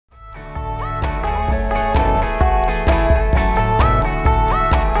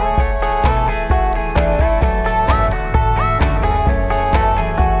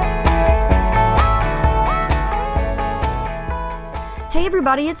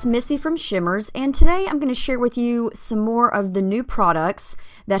everybody, it's Missy from Shimmerz, and today I'm going to share with you some more of the new products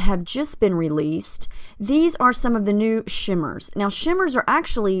that have just been released. These are some of the new Shimmerz. Now, Shimmerz are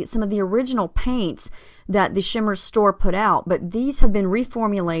actually some of the original paints that the Shimmerz store put out, but these have been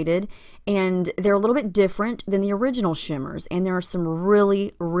reformulated and they're a little bit different than the original Shimmerz, and there are some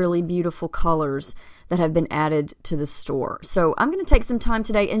really, really beautiful colors that have been added to the store. So I'm going to take some time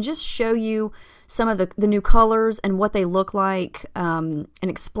today and just show you some of the new colors and what they look like, and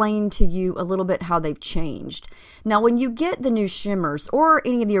explain to you a little bit how they've changed. Now, when you get the new Shimmerz or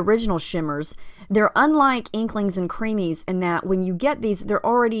any of the original Shimmerz, they're unlike Inklings and Creamies in that when you get these, they're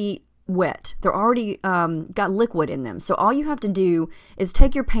already wet. They're already got liquid in them. So all you have to do is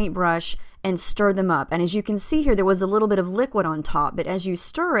take your paintbrush and stir them up. And as you can see here, there was a little bit of liquid on top, but as you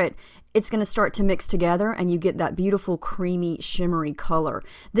stir it, it's going to start to mix together and you get that beautiful creamy shimmery color.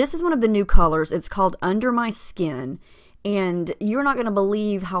 This is one of the new colors. It's called Under My Skin, and you're not going to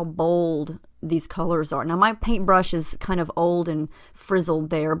believe how bold these colors are. Now, my paintbrush is kind of old and frizzled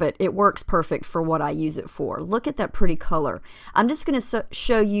there, but it works perfect for what I use it for. Look at that pretty color. I'm just going to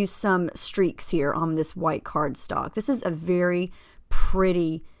show you some streaks here on this white cardstock. This is a very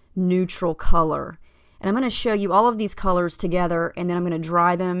pretty neutral color, and I'm going to show you all of these colors together, and then I'm going to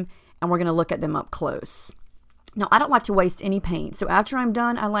dry them and we're going to look at them up close. Now, I don't like to waste any paint, so after I'm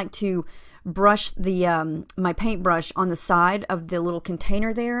done, I like to brush the my paintbrush on the side of the little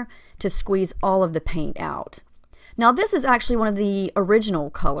container there to squeeze all of the paint out. Now, this is actually one of the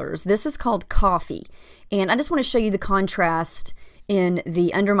original colors. This is called Coffee, and I just want to show you the contrast in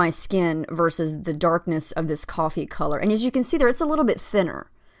the Under My Skin versus the darkness of this coffee color. And as you can see there, it's a little bit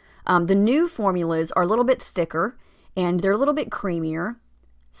thinner. The new formulas are a little bit thicker and they're a little bit creamier.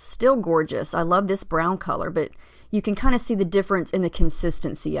 Still gorgeous. I love this brown color, but you can kind of see the difference in the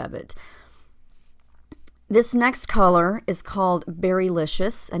consistency of it. This next color is called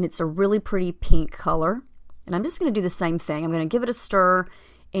Berrylicious, and it's a really pretty pink color. And I'm just going to do the same thing. I'm going to give it a stir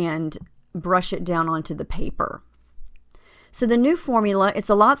and brush it down onto the paper. So the new formula, it's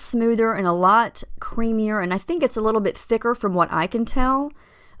a lot smoother and a lot creamier, and I think it's a little bit thicker from what I can tell.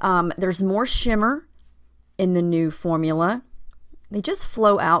 There's more shimmer in the new formula. They just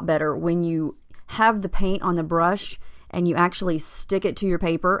flow out better when you have the paint on the brush and you actually stick it to your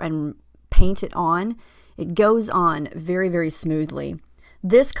paper and paint it on. It goes on very, very smoothly.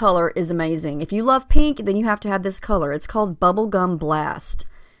 This color is amazing. If you love pink, then you have to have this color. It's called Bubblegum Blast,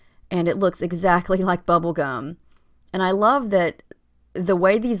 and it looks exactly like bubblegum. And I love that the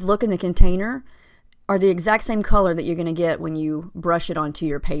way these look in the container are the exact same color that you're going to get when you brush it onto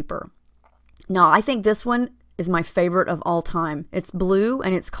your paper. Now, I think this one is my favorite of all time. It's blue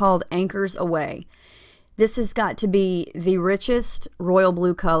and it's called Anchors Away. This has got to be the richest royal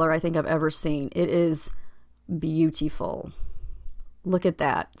blue color I think I've ever seen. It is beautiful. Look at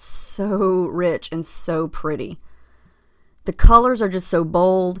that. So rich and so pretty. The colors are just so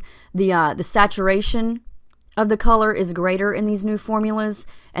bold. The saturation of the color is greater in these new formulas,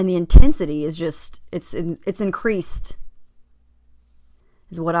 and the intensity is just, it's increased,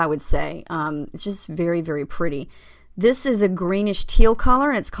 is what I would say. It's just very, very pretty. This is a greenish teal color,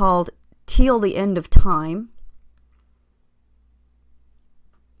 and it's called Teal the End of Time.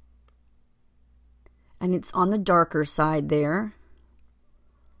 And it's on the darker side there.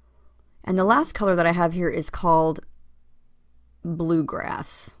 And the last color that I have here is called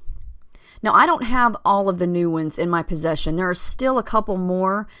Bluegrass. Now, I don't have all of the new ones in my possession. There are still a couple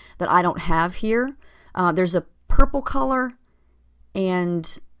more that I don't have here. There's a purple color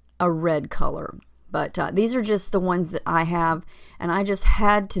and a red color. But these are just the ones that I have, and I just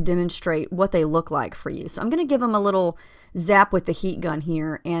had to demonstrate what they look like for you. So I'm going to give them a little zap with the heat gun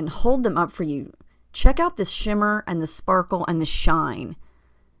here and hold them up for you. Check out the shimmer and the sparkle and the shine.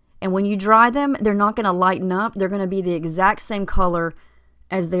 And when you dry them, they're not going to lighten up. They're going to be the exact same color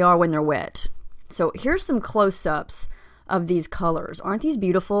as they are when they're wet. So here's some close-ups of these colors. Aren't these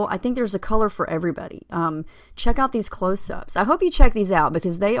beautiful? I think there's a color for everybody. Check out these close-ups. I hope you check these out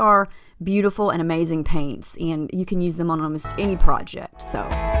because they are beautiful and amazing paints, and you can use them on almost any project. So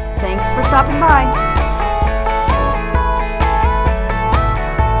thanks for stopping by.